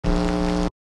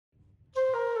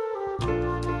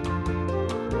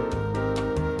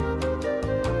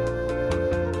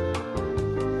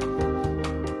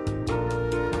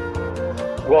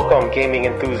Welcome, gaming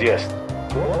enthusiasts.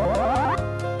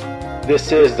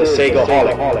 This is the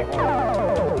Segaholic.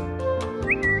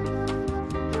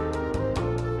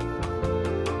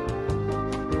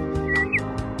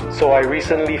 So I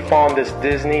recently found this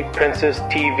Disney Princess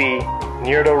TV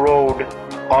near the road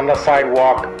on the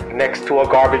sidewalk next to a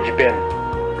garbage bin.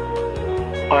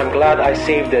 I'm glad I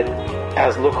saved it,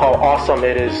 as look how awesome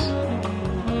it is.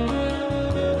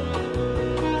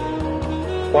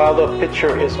 While the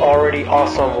picture is already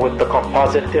awesome with the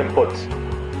composite inputs,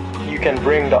 you can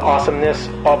bring the awesomeness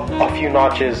up a few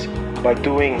notches by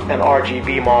doing an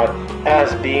RGB mod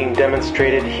as being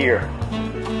demonstrated here.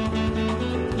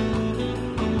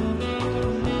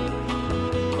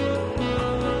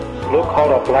 Look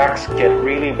how the blacks get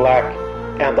really black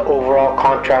and the overall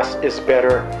contrast is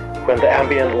better when the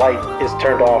ambient light is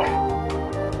turned off.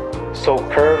 So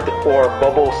curved or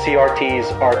bubble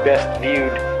CRTs are best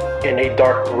viewed in a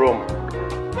dark room.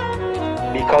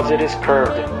 Because it is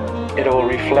curved, it will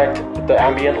reflect the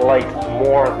ambient light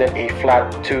more than a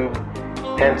flat tube,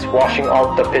 hence washing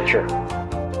out the picture.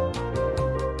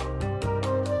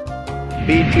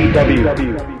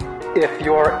 BTW. If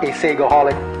you're a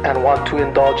Segaholic and want to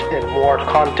indulge in more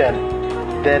content,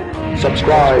 then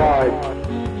subscribe.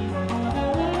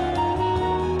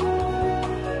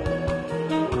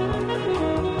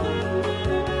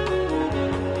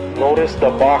 Notice the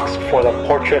box for the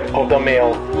portrait of the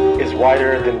male is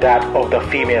wider than that of the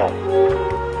female.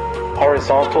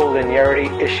 Horizontal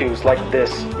linearity issues like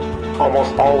this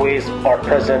almost always are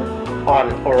present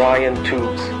on Orion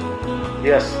tubes.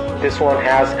 Yes, this one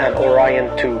has an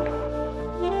Orion tube.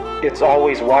 It's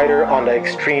always wider on the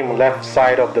extreme left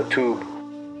side of the tube.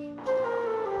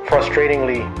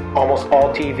 Frustratingly, almost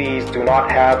all TVs do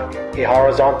not have a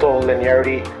horizontal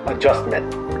linearity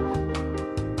adjustment.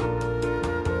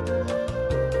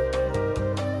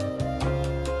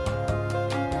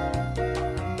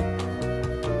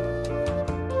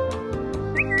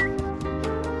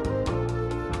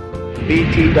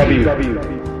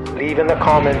 BTW. Leave in the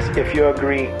comments if you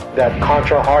agree that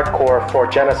Contra Hardcore for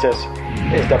Genesis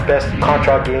is the best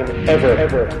Contra game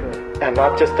ever. And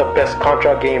not just the best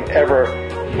Contra game ever,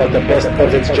 but the best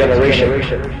of its generation.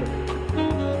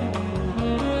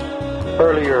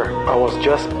 Earlier, I was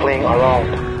just playing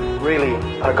around. Really,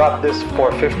 I got this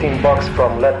for 15 bucks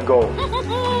from Let Go.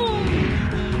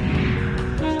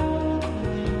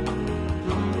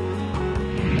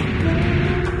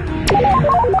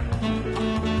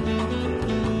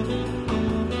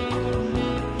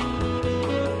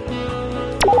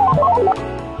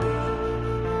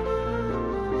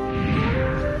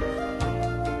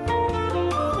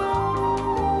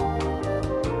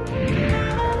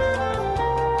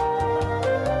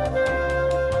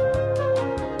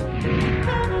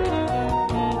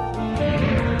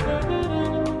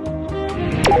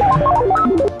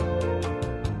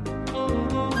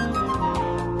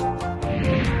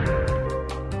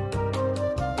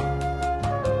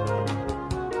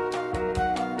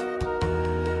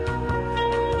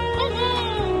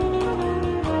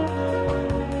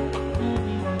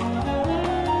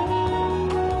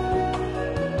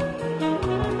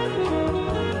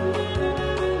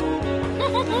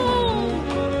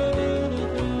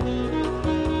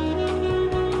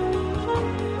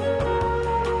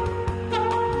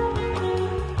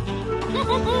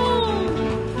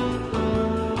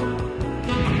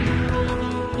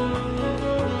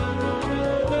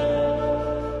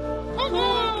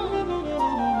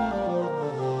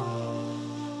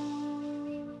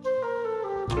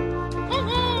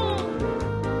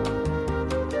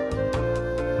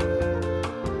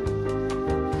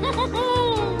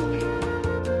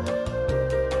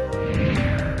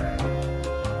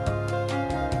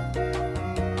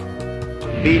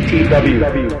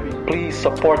 BTW. Please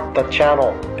support the channel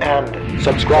and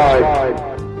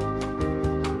subscribe.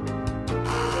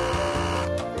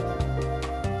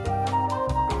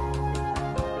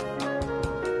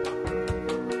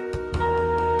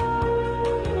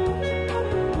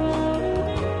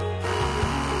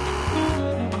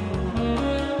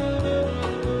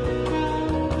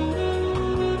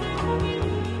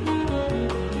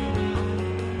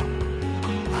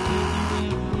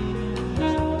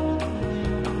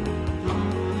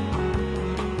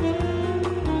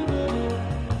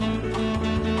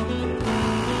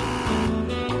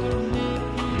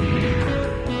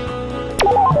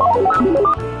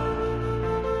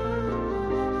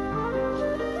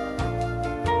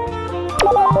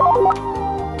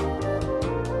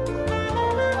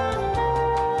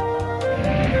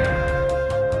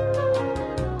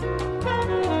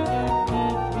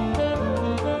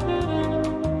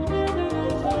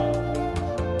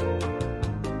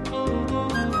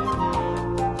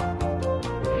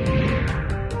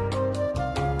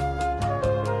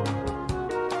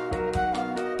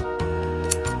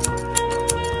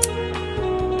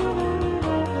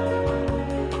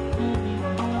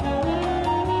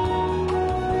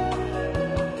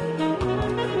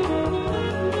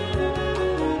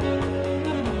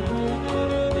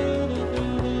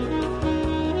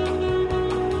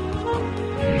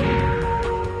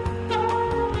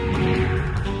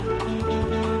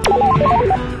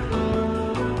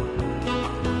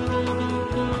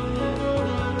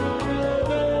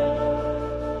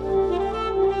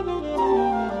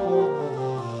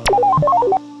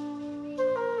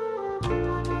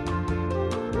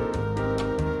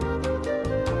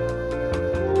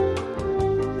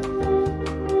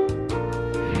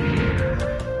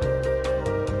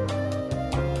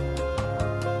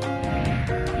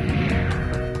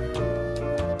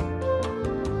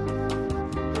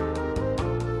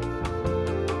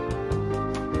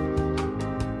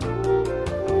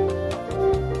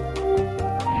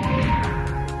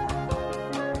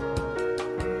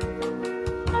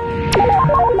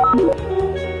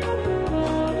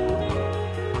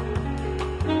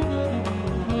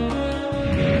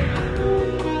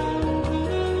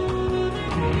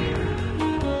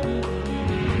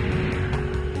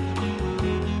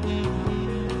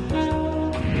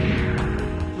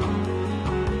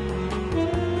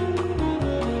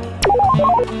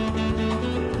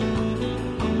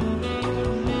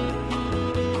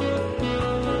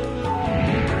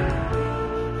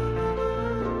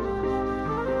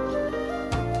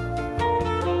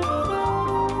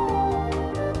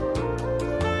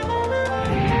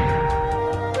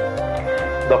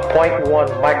 The 0.1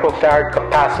 microfarad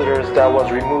capacitors that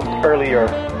was removed earlier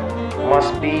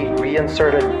must be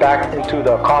reinserted back into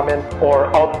the common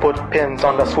or output pins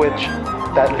on the switch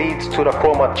that leads to the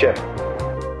chroma chip.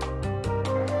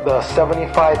 The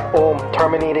 75 ohm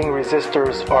terminating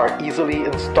resistors are easily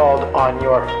installed on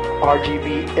your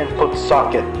RGB input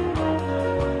socket.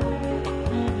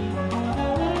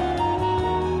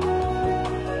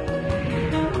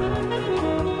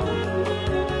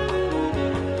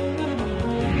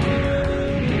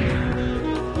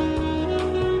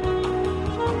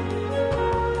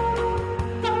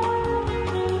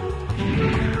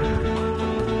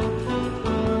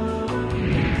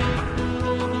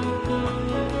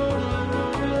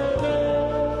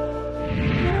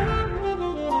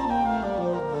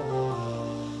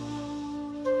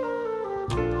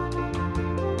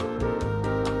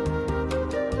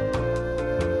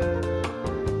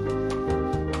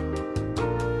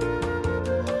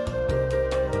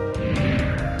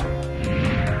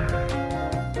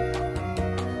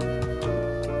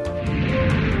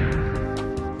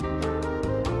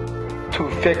 To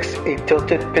fix a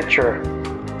tilted picture,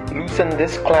 loosen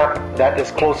this clamp that is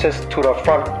closest to the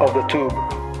front of the tube.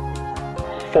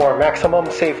 For maximum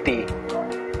safety,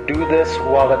 do this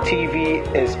while the TV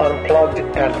is unplugged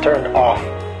and turned off.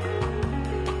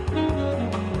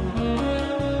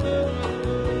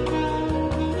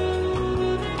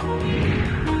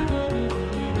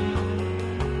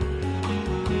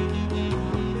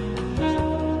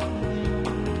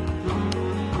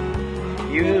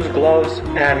 Use gloves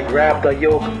and grab the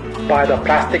yoke by the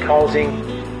plastic housing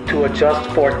to adjust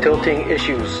for tilting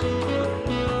issues.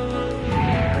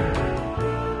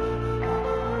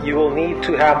 You will need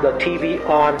to have the TV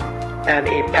on and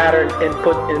a pattern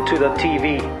input into the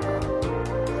TV.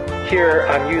 Here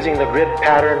I'm using the grid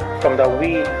pattern from the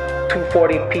Wii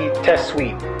 240p test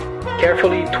suite.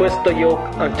 Carefully twist the yoke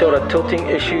until the tilting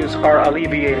issues are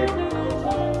alleviated.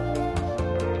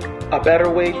 A better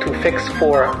way to fix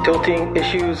for tilting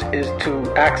issues is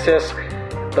to access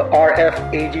the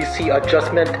RF AGC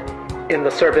adjustment in the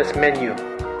service menu.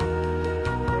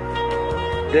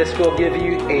 This will give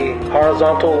you a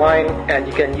horizontal line and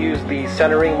you can use the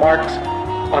centering marks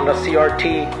on the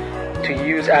CRT to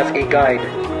use as a guide.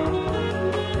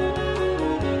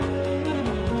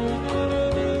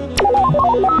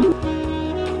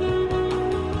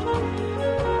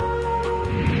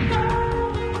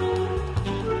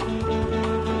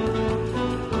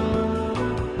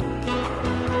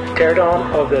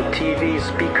 Teardown of the TV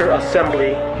speaker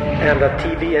assembly and the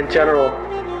TV in general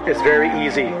is very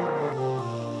easy.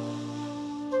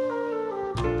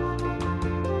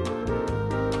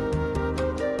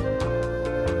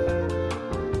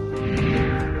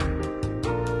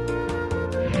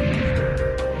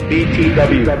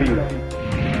 BTW.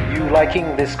 You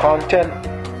liking this content?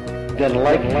 Then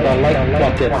like the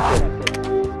like button.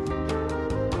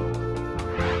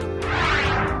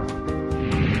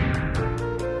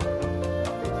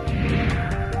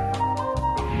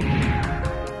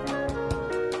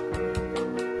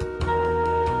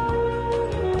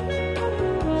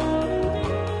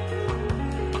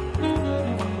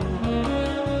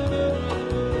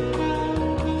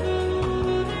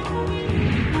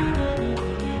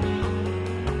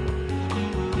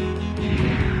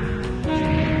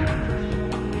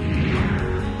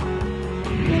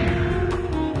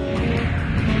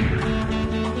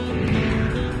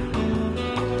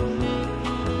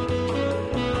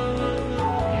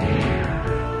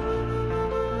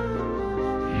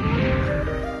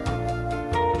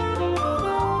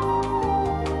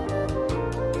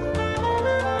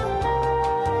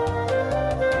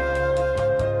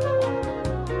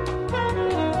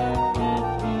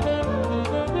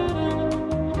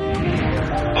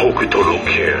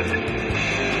 Kid.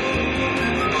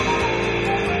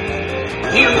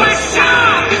 You were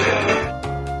shocked!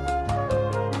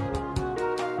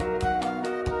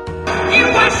 You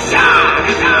were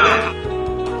shocked!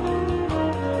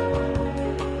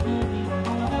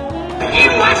 You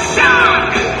were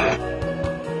shocked!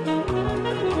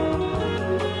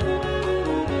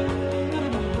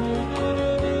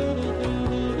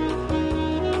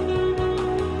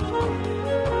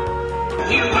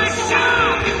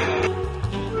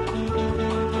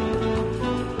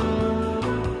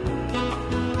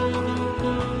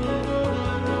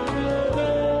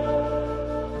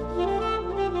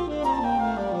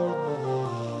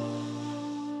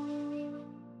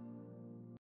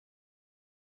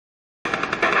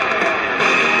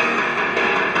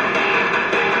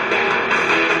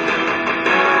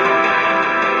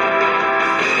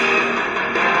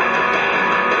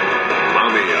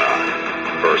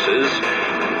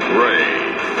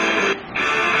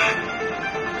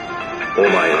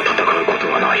 戦うこ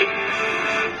とはない。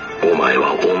お前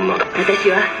は女だ。私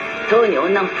はとうに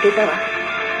女をつけたわ。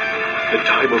 The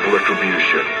time of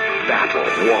retribution. Battle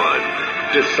 1.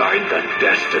 Decide the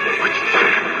destiny.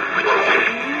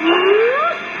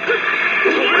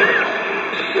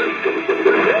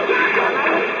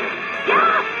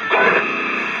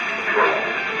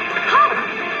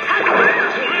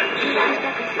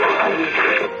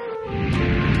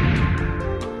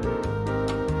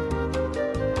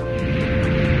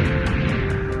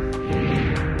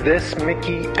 This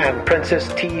Mickey and Princess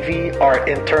TV are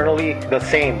internally the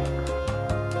same.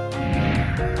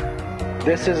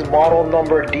 This is model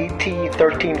number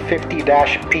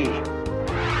DT1350-P,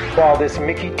 while this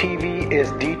Mickey TV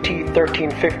is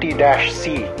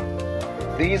DT1350-C.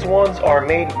 These ones are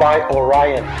made by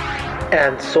Orion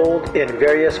and sold in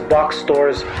various box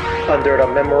stores under the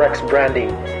Memorex branding.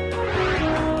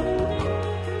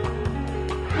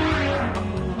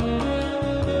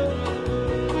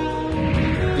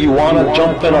 You wanna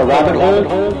jump in a rabbit hole?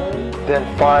 Then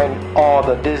find all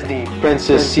the Disney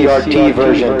Princess CRT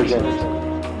versions.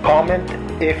 Comment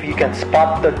if you can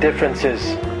spot the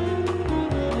differences.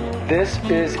 This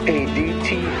is a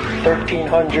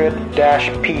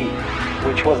DT1300-P,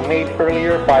 which was made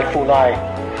earlier by Funai.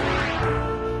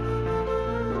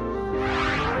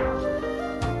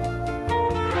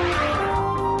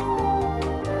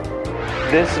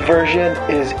 This version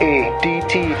is a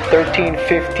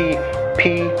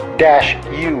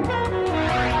DT1350P-U.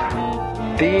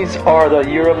 These are the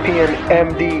European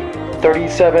MD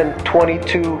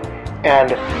 3722 and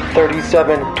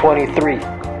 3723.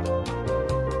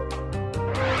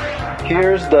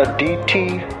 Here's the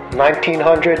DT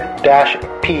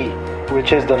 1900-P,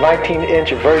 which is the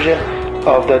 19-inch version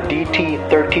of the DT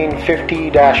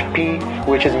 1350-P,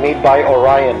 which is made by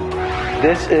Orion.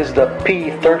 This is the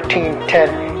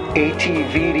P1310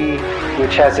 ATVD,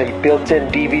 which has a built-in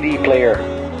DVD player.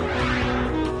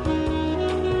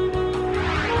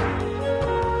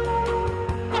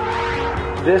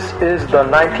 This is the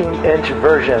 19-inch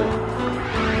version.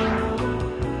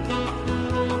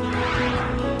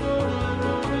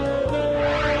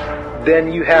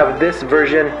 Then you have this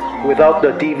version without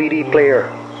the DVD player.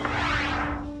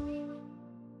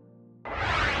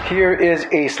 Here is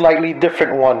a slightly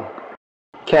different one.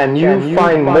 Can you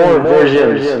find more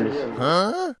versions?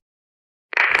 Huh?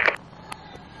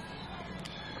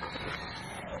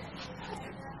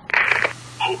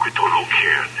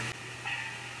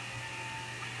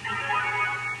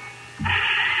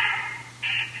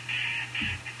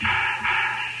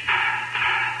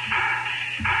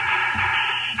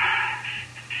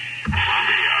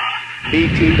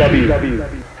 BTW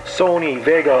Sony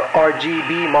Vega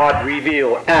RGB mod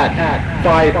reveal at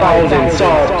 5,000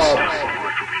 subs.